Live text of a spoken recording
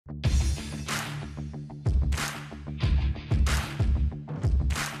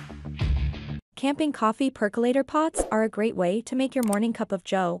Camping coffee percolator pots are a great way to make your morning cup of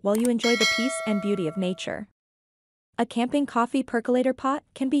joe while you enjoy the peace and beauty of nature. A camping coffee percolator pot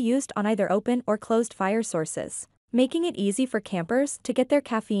can be used on either open or closed fire sources, making it easy for campers to get their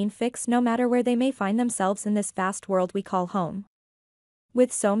caffeine fix no matter where they may find themselves in this vast world we call home.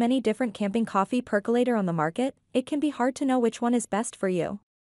 With so many different camping coffee percolator on the market, it can be hard to know which one is best for you.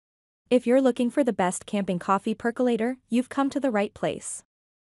 If you're looking for the best camping coffee percolator, you've come to the right place.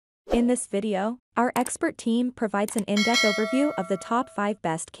 In this video, our expert team provides an in-depth overview of the top 5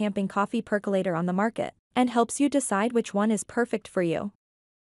 best camping coffee percolator on the market, and helps you decide which one is perfect for you.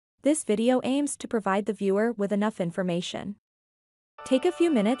 This video aims to provide the viewer with enough information. Take a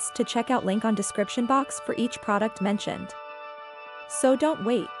few minutes to check out link on description box for each product mentioned. So don't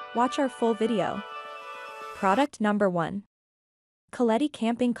wait, watch our full video. Product number 1. COLETTI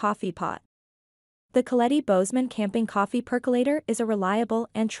Camping Coffee Pot. The COLETTI Bozeman Camping Coffee Percolator is a reliable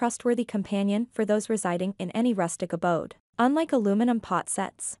and trustworthy companion for those residing in any rustic abode. Unlike aluminum pot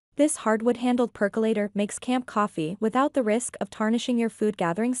sets, this hardwood-handled percolator makes camp coffee without the risk of tarnishing your food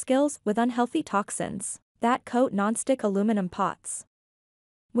gathering skills with unhealthy toxins that coat nonstick aluminum pots.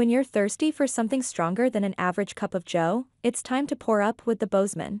 When you're thirsty for something stronger than an average cup of joe, it's time to pour up with the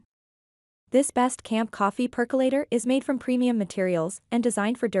Bozeman. This best camp coffee percolator is made from premium materials and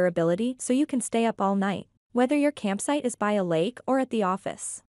designed for durability so you can stay up all night, whether your campsite is by a lake or at the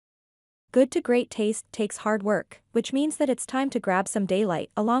office. Good to great taste takes hard work, which means that it's time to grab some daylight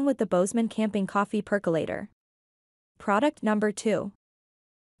along with the Bozeman Camping Coffee Percolator. Product number 2.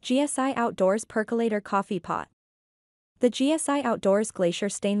 GSI Outdoors Percolator Coffee Pot. The GSI Outdoors Glacier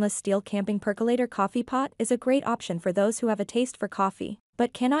Stainless Steel Camping Percolator Coffee Pot is a great option for those who have a taste for coffee,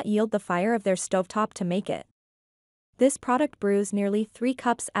 but cannot yield the fire of their stovetop to make it. This product brews nearly 3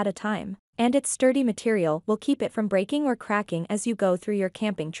 cups at a time, and its sturdy material will keep it from breaking or cracking as you go through your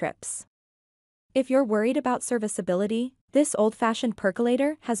camping trips. If you're worried about serviceability, this old-fashioned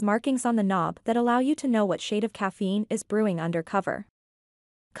percolator has markings on the knob that allow you to know what shade of caffeine is brewing under cover.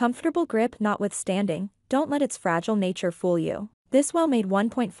 Comfortable grip notwithstanding, don't let its fragile nature fool you. This well-made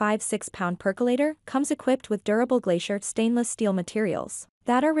 1.56-pound percolator comes equipped with durable glacier stainless steel materials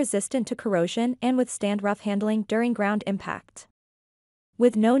that are resistant to corrosion and withstand rough handling during ground impact.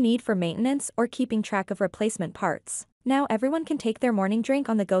 With no need for maintenance or keeping track of replacement parts, now everyone can take their morning drink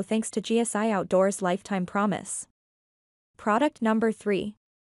on the go thanks to GSI Outdoors' lifetime promise. Product number 3.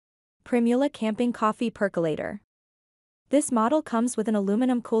 Primula Camping Coffee Percolator. This model comes with an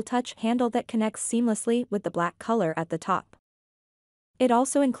aluminum cool touch handle that connects seamlessly with the black color at the top. It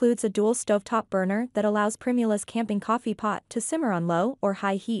also includes a dual stovetop burner that allows Primula's camping coffee pot to simmer on low or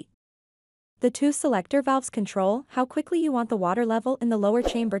high heat. The 2 selector valves control how quickly you want the water level in the lower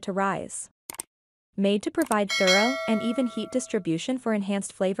chamber to rise. Made to provide thorough and even heat distribution for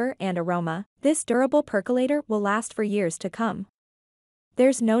enhanced flavor and aroma, this durable percolator will last for years to come.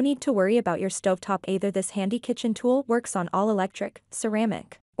 There's no need to worry about your stovetop either. This handy kitchen tool works on all electric,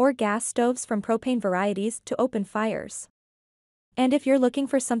 ceramic, or gas stoves from propane varieties to open fires. And if you're looking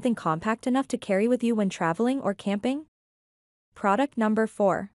for something compact enough to carry with you when traveling or camping? Product number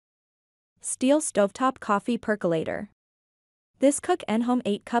 4. Steel Stovetop Coffee Percolator. This Cook & Home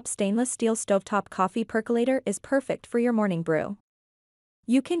 8-cup stainless steel stovetop coffee percolator is perfect for your morning brew.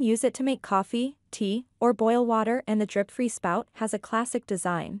 You can use it to make coffee, tea, or boil water, and the drip-free spout has a classic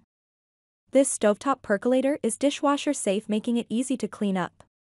design. This stovetop percolator is dishwasher safe, making it easy to clean up.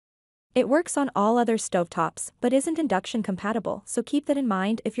 It works on all other stovetops but isn't induction compatible, so keep that in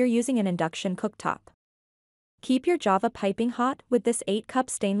mind if you're using an induction cooktop. Keep your Java piping hot with this 8-cup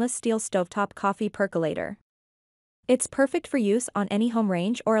stainless steel stovetop coffee percolator. It's perfect for use on any home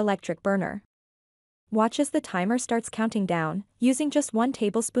range or electric burner. Watch as the timer starts counting down, using just 1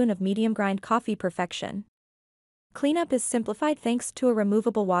 tablespoon of medium grind coffee perfection. Cleanup is simplified thanks to a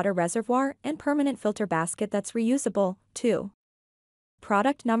removable water reservoir and permanent filter basket that's reusable, too.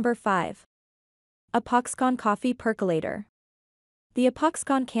 Product number 5. APOXCON Coffee Percolator. The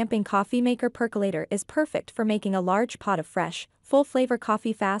APOXCON Camping Coffee Maker Percolator is perfect for making a large pot of fresh, full-flavor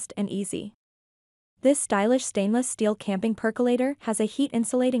coffee fast and easy. This stylish stainless steel camping percolator has a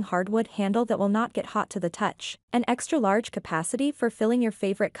heat-insulating hardwood handle that will not get hot to the touch, an extra-large capacity for filling your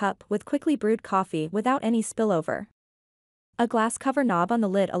favorite cup with quickly brewed coffee without any spillover. A glass cover knob on the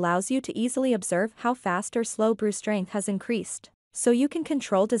lid allows you to easily observe how fast or slow brew strength has increased, so you can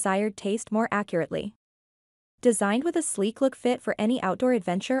control desired taste more accurately. Designed with a sleek look fit for any outdoor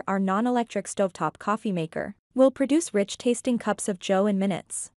adventure, our non-electric stovetop coffee maker will produce rich-tasting cups of joe in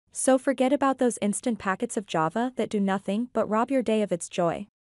minutes. So forget about those instant packets of Java that do nothing but rob your day of its joy.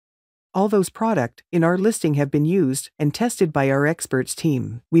 All those products in our listing have been used and tested by our experts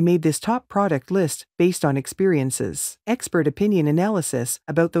team. We made this top product list based on experiences, expert opinion analysis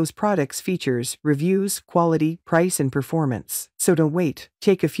about those products' features, reviews, quality, price and performance. So don't wait.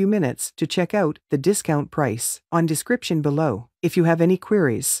 Take a few minutes to check out the discount price on description below. If you have any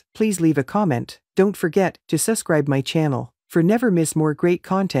queries, please leave a comment. Don't forget to subscribe my channel for never miss more great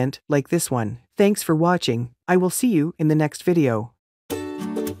content like this one. Thanks for watching. I will see you in the next video.